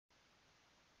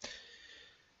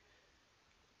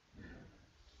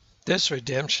This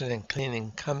redemption and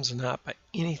cleaning comes not by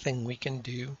anything we can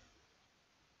do,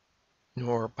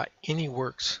 nor by any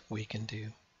works we can do.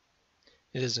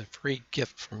 It is a free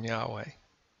gift from Yahweh.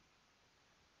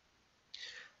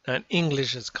 Now in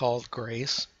English it's called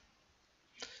grace.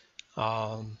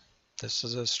 This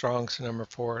is a Strong's number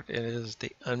for it. It is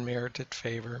the unmerited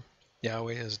favor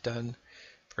Yahweh has done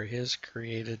for his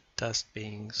created dust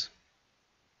beings.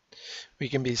 We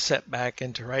can be set back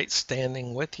into right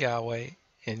standing with Yahweh,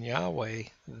 and Yahweh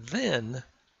then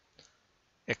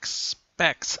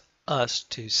expects us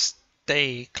to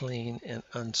stay clean and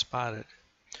unspotted,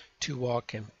 to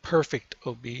walk in perfect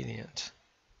obedience,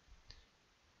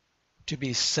 to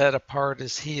be set apart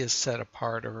as he is set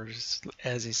apart, or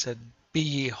as he said, be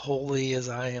ye holy as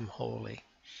I am holy.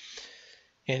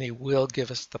 And he will give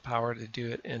us the power to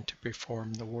do it and to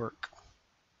perform the work.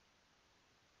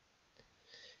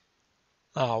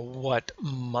 What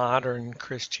modern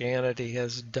Christianity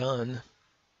has done,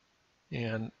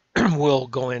 and we'll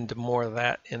go into more of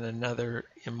that in other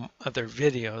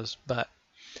videos, but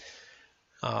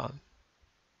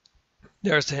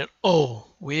they're saying, oh,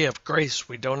 we have grace,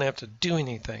 we don't have to do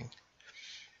anything.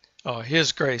 Oh,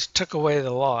 his grace took away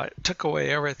the law, it took away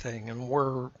everything, and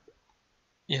we're,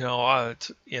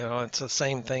 it's the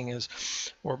same thing as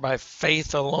we're by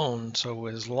faith alone. So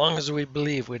as long as we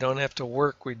believe, we don't have to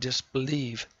work, we just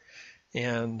believe.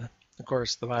 And of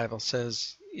course, the Bible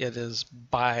says it is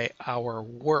by our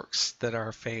works that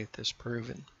our faith is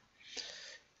proven.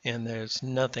 And there's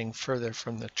nothing further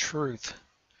from the truth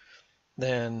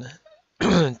than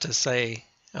to say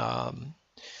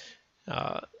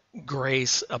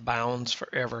grace abounds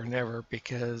forever and ever,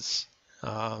 because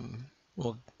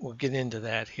we'll get into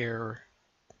that here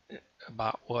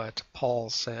about what Paul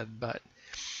said, but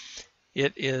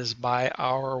it is by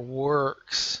our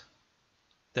works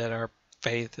that our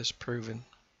faith is proven.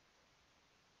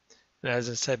 And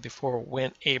as I said before,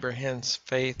 would Abraham's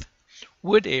faith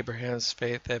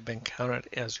have been counted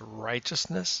as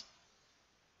righteousness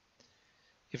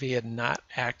if he had not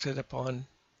acted upon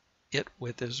it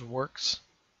with his works?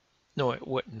 No, it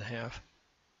wouldn't have.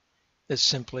 It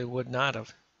simply would not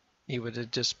have. He would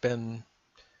have been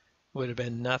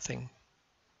nothing.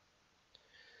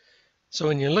 So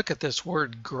when you look at this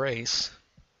word grace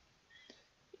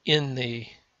in the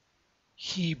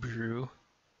Hebrew,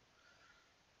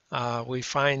 we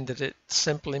find that it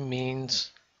simply means,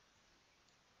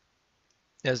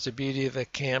 as the beauty of the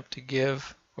camp, to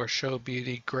give or show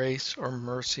beauty, grace, or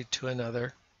mercy to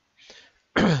another.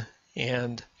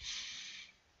 And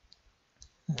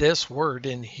this word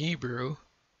in Hebrew,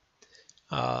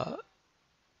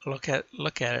 look at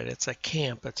it. It's a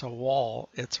camp. It's a wall.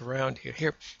 It's around you.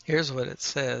 Here's what it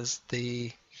says.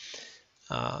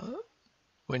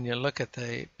 When you look at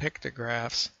the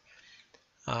pictographs,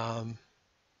 it's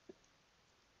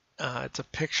a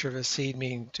picture of a seed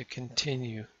meaning to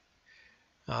continue,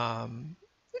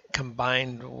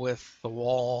 combined with the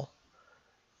wall.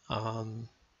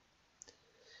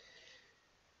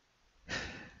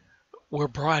 We're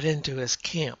brought into his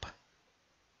camp.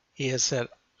 He has said,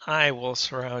 I will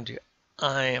surround you.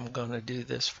 I am going to do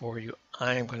this for you.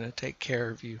 I am going to take care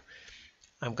of you.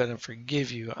 I'm going to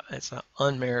forgive you. It's an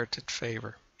unmerited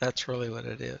favor. That's really what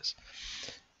it is.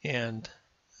 And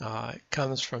it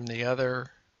comes from the other.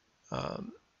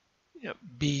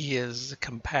 B is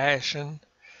compassion.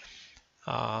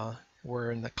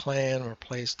 We're in the clan. We're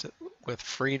placed with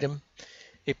freedom.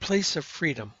 A place of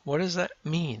freedom. What does that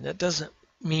mean? That doesn't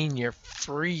mean you're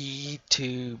free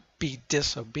to be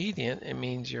disobedient. It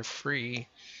means you're free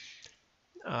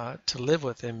to live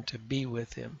with him, to be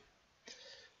with him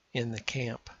in the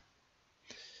camp.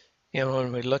 And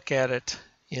when we look at it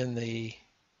in the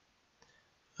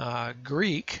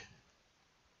Greek,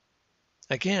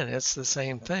 again, it's the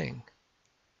same thing.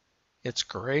 It's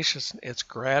gracious, it's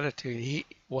gratitude.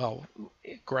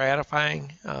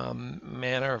 Gratifying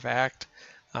manner of act,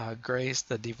 grace,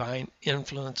 the divine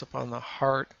influence upon the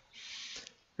heart,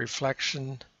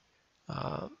 reflection,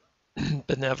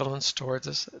 benevolence towards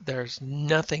us. There's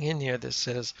nothing in here that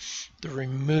says the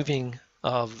removing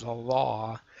of the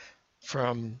law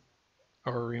from,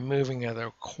 or removing of the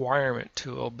requirement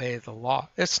to obey the law.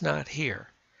 It's not here.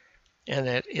 And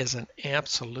it is an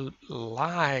absolute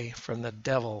lie from the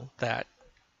devil that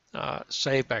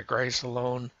saved by grace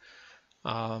alone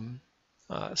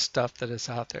stuff that is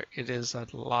out there. It is a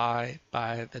lie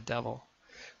by the devil.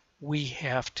 We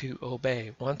have to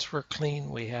obey. Once we're clean,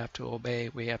 we have to obey.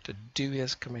 We have to do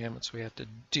his commandments. We have to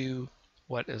do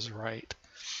what is right.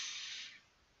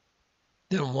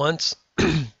 Then once,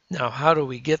 now how do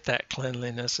we get that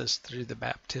cleanliness? Is through the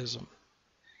baptism.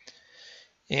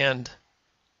 And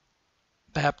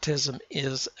Baptism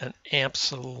is an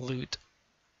absolute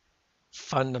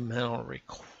fundamental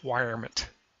requirement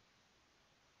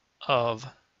of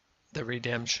the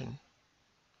redemption.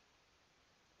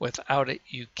 Without it,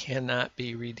 you cannot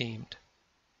be redeemed.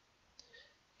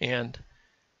 And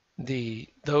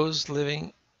those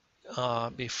living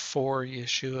before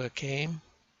Yeshua came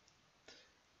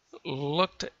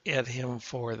looked at him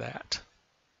for that,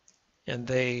 and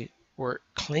they were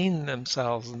cleaning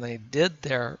themselves, and they did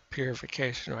their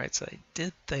purification rites. They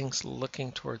did things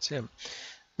looking towards him.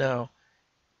 Now,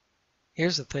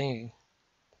 here's the thing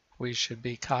we should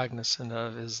be cognizant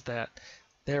of, is that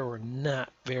there were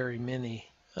not very many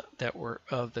that were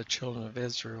of the children of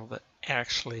Israel that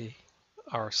actually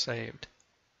are saved.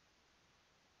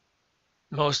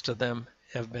 Most of them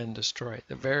have been destroyed.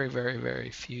 They're very, very, very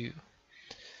few.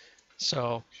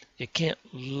 So you can't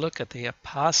look at the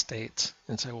apostates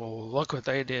and say, well, look what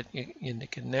they did. You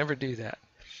can never do that.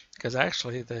 Because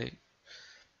actually the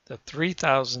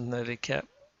 3,000 that he kept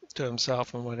to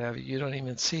himself and whatever, you don't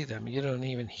even see them. You don't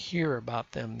even hear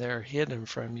about them. They're hidden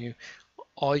from you.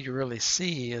 All you really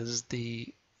see is the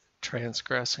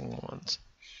transgressing ones.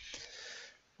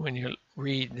 When you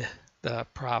read the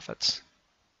prophets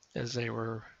as they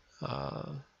were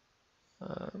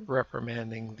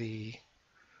reprimanding the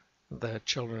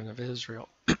children of Israel.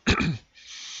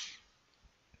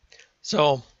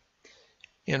 So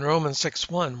in Romans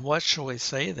 6:1, what shall we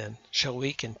say then? Shall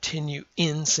we continue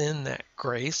in sin that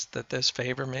grace, that this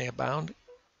favor may abound?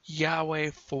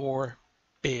 Yhwh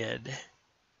forbid.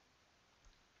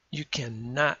 You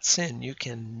cannot sin. You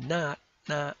cannot,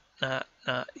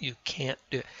 you can't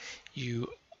do it. You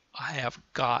have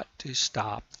got to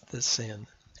stop the sin.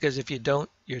 Because if you don't,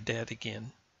 you're dead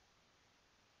again.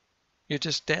 You're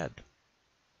just dead.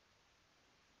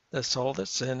 The soul that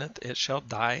sinneth, it shall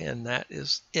die, and that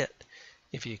is it.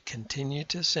 If you continue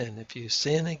to sin, if you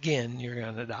sin again, you're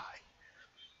going to die.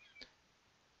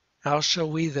 How shall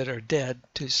we that are dead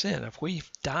to sin? If we've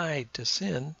died to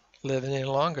sin, live any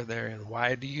longer therein,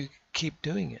 why do you keep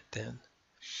doing it then?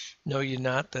 Know ye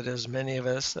not that as many of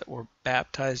us that were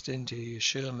baptized into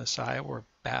Yeshua Messiah were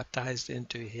baptized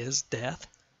into his death?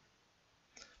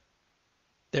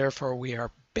 Therefore we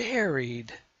are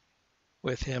buried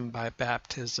with him by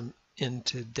baptism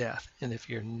into death. And if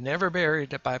you're never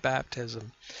buried by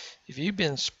baptism, if you've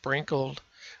been sprinkled,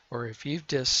 or if you've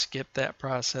just skipped that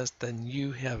process, then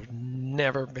you have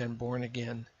never been born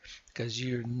again, because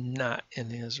you're not in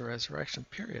his resurrection,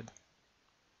 period.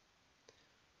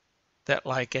 That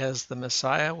like as the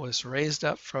Messiah was raised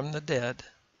up from the dead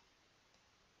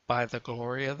by the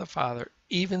glory of the Father,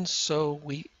 even so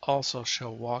we also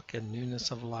shall walk in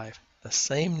newness of life. The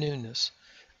same newness,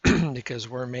 because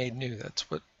we're made new. That's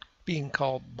what being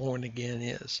called born again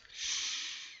is.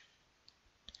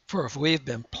 For if we've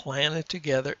been planted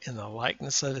together in the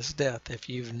likeness of his death, if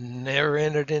you've never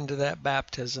entered into that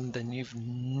baptism, then you've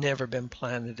never been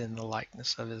planted in the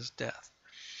likeness of his death.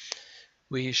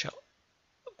 We shall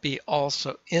be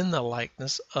also in the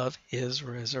likeness of his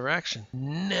resurrection.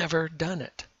 Never done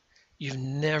it. You've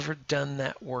never done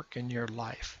that work in your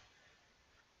life.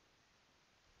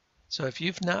 So if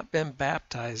you've not been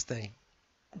baptized,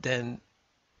 then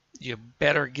you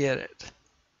better get it.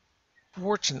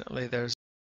 Fortunately, there's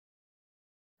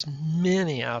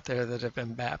many out there that have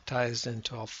been baptized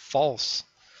into a false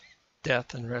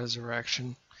death and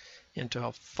resurrection, into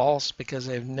a false, because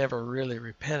they've never really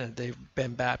repented. They've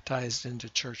been baptized into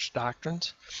church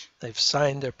doctrines. They've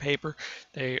signed their paper.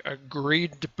 They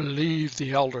agreed to believe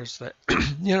the elders that,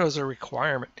 as a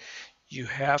requirement. You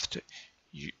have to,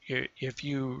 if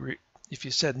you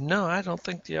said, no, I don't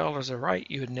think the elders are right,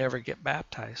 you would never get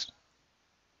baptized.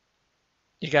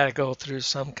 You got to go through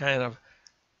some kind of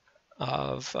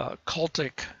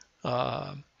cultic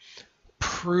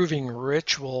proving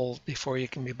ritual before you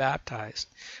can be baptized,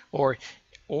 or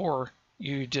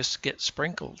you just get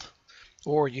sprinkled,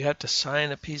 or you have to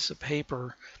sign a piece of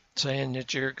paper saying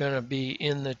that you're going to be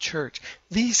in the church.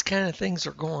 These kind of things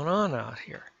are going on out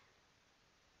here.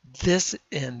 This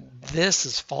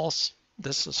is false.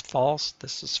 This is false.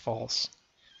 This is false.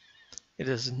 It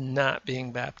is not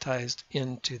being baptized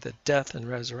into the death and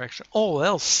resurrection. Oh,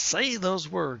 they'll say those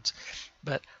words,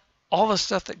 but all the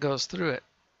stuff that goes through it,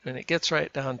 when it gets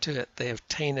right down to it, they have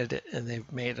tainted it and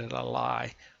they've made it a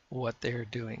lie, what they're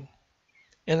doing.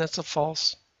 And it's a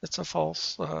false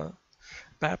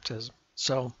baptism.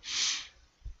 So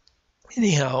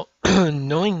anyhow,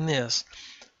 knowing this,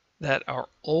 that our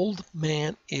old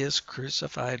man is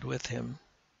crucified with him,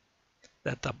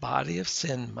 that the body of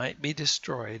sin might be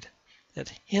destroyed,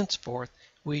 that henceforth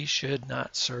we should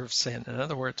not serve sin. In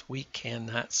other words, we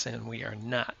cannot sin. We are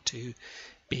not to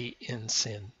be in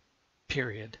sin,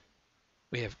 period.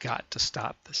 We have got to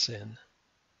stop the sin.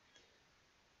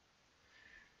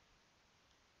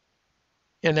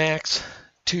 In Acts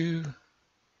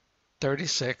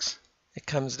 2:36, it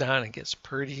comes down and gets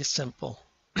pretty simple.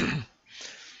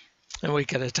 And we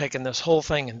could have taken this whole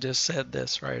thing and just said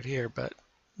this right here, but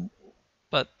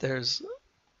there's,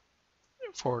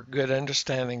 for good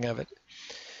understanding of it,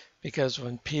 because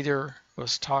when Peter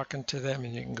was talking to them,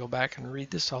 and you can go back and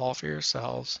read this all for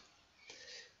yourselves,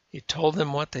 he told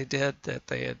them what they did, that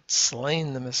they had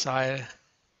slain the Messiah,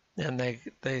 and they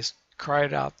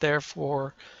cried out,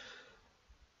 therefore,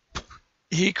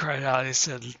 he cried out, he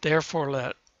said, therefore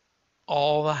let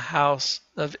all the house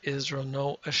of Israel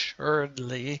know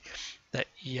assuredly that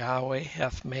Yahweh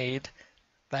hath made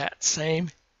that same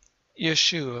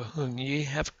Yhwh whom ye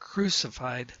have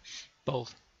crucified,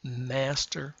 both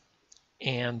Master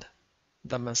and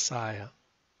the Messiah.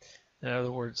 In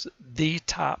other words, the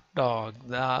top dog,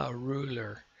 the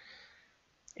ruler,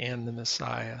 and the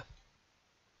Messiah.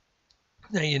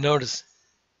 Now you notice,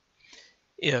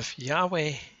 if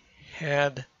Yahweh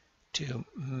had to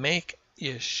make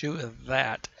Yeshua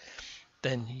that,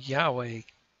 then Yahweh,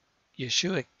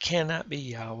 Yeshua cannot be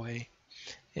Yahweh,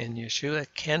 and Yeshua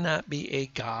cannot be a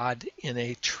God in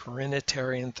a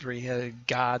Trinitarian three-headed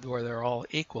God where they're all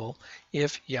equal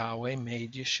if Yahweh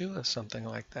made Yeshua something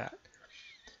like that.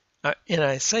 And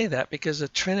I say that because the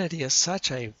Trinity is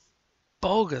such a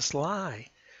bogus lie,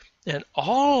 and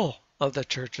all of the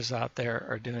churches out there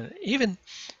are doing it. Even,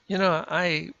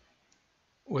 I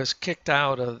was kicked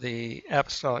out of the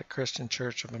Apostolic Christian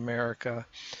Church of America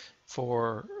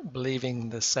for believing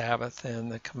the Sabbath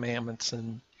and the commandments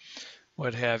and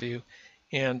what have you,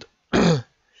 and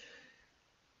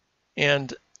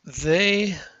and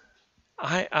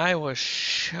I was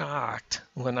shocked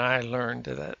when I learned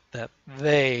that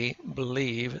they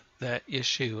believe that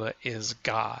Yeshua is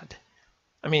God.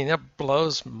 I mean, it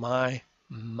blows my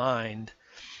mind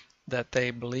that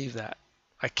they believe that.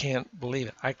 I can't believe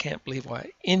it. I can't believe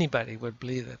why anybody would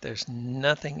believe that. There's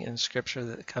nothing in Scripture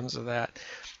that comes of that,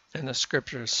 and the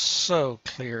Scripture is so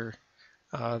clear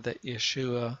that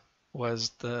Yeshua was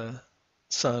the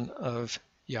Son of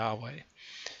Yahweh.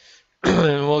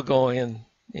 And we'll go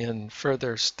in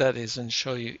further studies and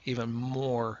show you even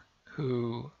more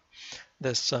who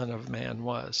this Son of Man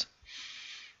was.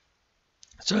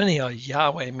 So anyhow,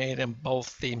 Yahweh made him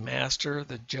both the Master,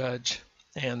 the Judge,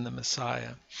 and the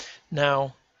Messiah.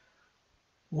 Now,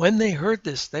 when they heard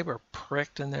this, they were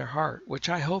pricked in their heart, which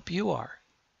I hope you are.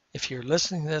 If you're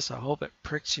listening to this, I hope it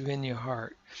pricks you in your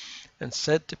heart, and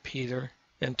said to Peter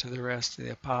and to the rest of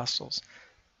the apostles,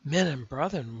 Men and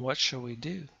brethren, what shall we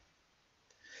do?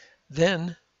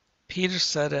 Then Peter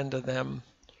said unto them,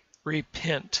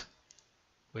 Repent,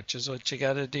 which is what you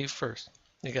got to do first.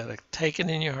 You got to take it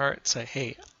in your heart and say,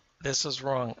 hey, this is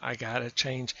wrong. I got to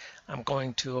change. I'm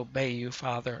going to obey you,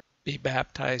 Father. Be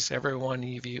baptized, every one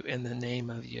of you, in the name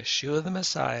of Yeshua the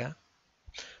Messiah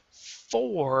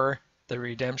for the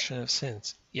redemption of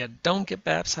sins. You don't get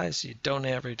baptized, you don't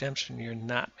have redemption. You're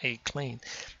not made clean.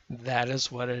 That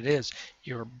is what it is.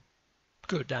 You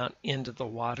go down into the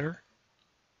water.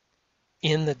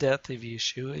 In the death of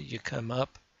Yeshua, you come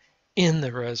up in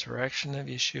the resurrection of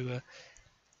Yeshua,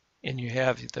 and you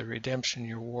have the redemption.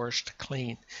 You're washed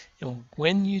clean. And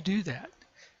when you do that,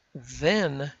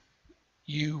 then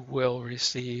you will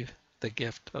receive the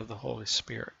gift of the Holy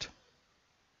Spirit.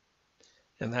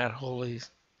 And that Holy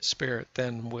Spirit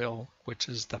then will, which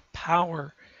is the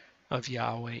power of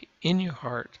Yahweh in your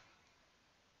heart,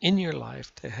 in your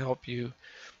life, to help you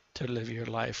to live your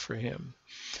life for Him.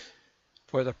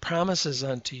 For the promise is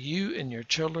unto you and your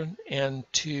children, and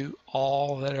to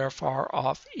all that are far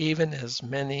off, even as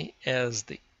many as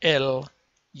the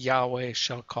Yahweh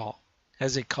shall call.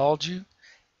 Has He called you?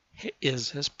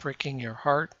 Is His pricking your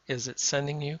heart? Is it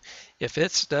sending you? If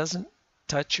it doesn't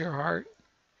touch your heart,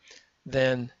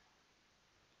 then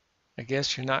I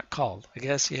guess you're not called. I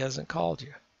guess He hasn't called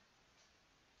you.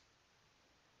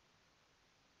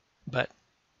 But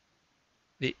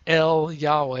the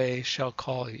Yahweh shall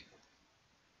call you.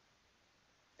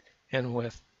 And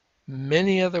with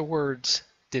many other words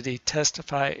did He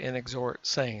testify and exhort,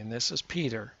 saying, and this is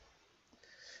Peter,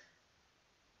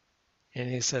 and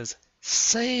he says,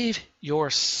 save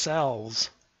yourselves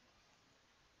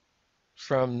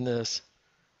from this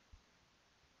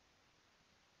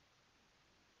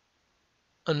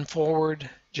unforward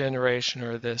generation,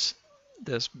 or this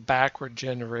backward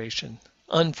generation.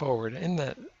 Unforward,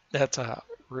 and that's a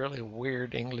really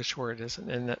weird English word, isn't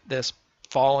it? And this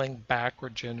falling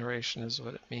backward generation is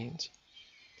what it means.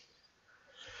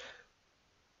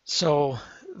 So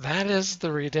that is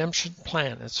the redemption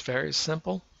plan. It's very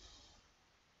simple.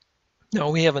 Now,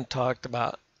 we haven't talked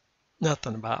about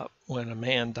nothing about when a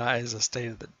man dies, the state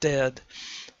of the dead,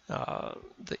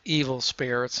 the evil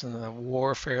spirits and the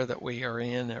warfare that we are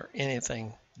in, or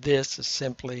anything. This is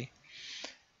simply,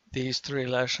 these three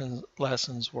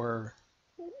lessons were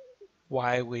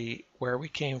where we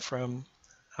came from,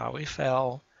 how we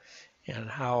fell, and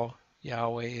how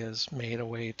Yahweh has made a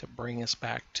way to bring us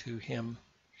back to Him.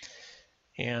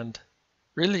 And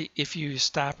really, if you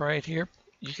stop right here,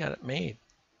 you got it made,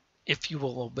 if you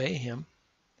will obey Him.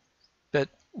 But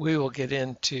we will get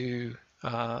into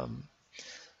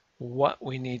what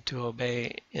we need to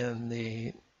obey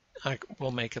in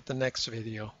we'll make it the next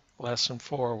video. Lesson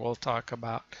 4, we'll talk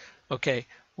about, okay,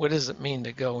 what does it mean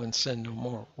to go and sin no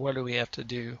more? What do we have to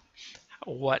do?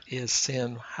 What is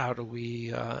sin? How do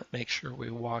we make sure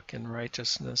we walk in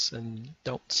righteousness and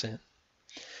don't sin?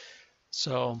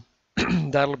 So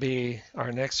that'll be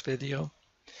our next video.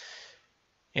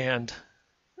 And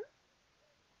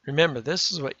remember,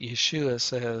 this is what Yeshua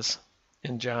says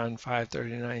in John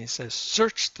 5:39. He says,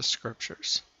 search the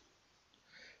scriptures,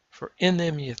 for in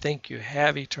them you think you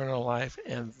have eternal life,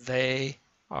 and they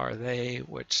are they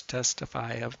which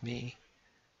testify of me.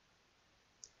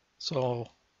 So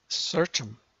search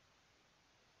them.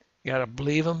 You got to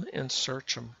believe them and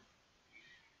search them.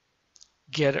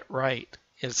 Get it right.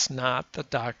 It's not the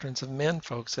doctrines of men,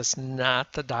 folks. It's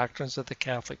not the doctrines of the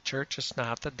Catholic Church. It's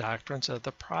not the doctrines of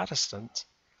the Protestants.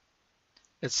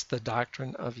 It's the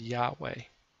doctrine of Yahweh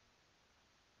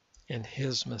and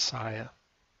His Messiah.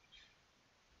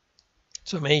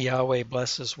 So may Yahweh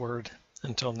bless His word.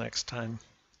 Until next time,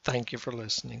 thank you for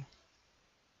listening.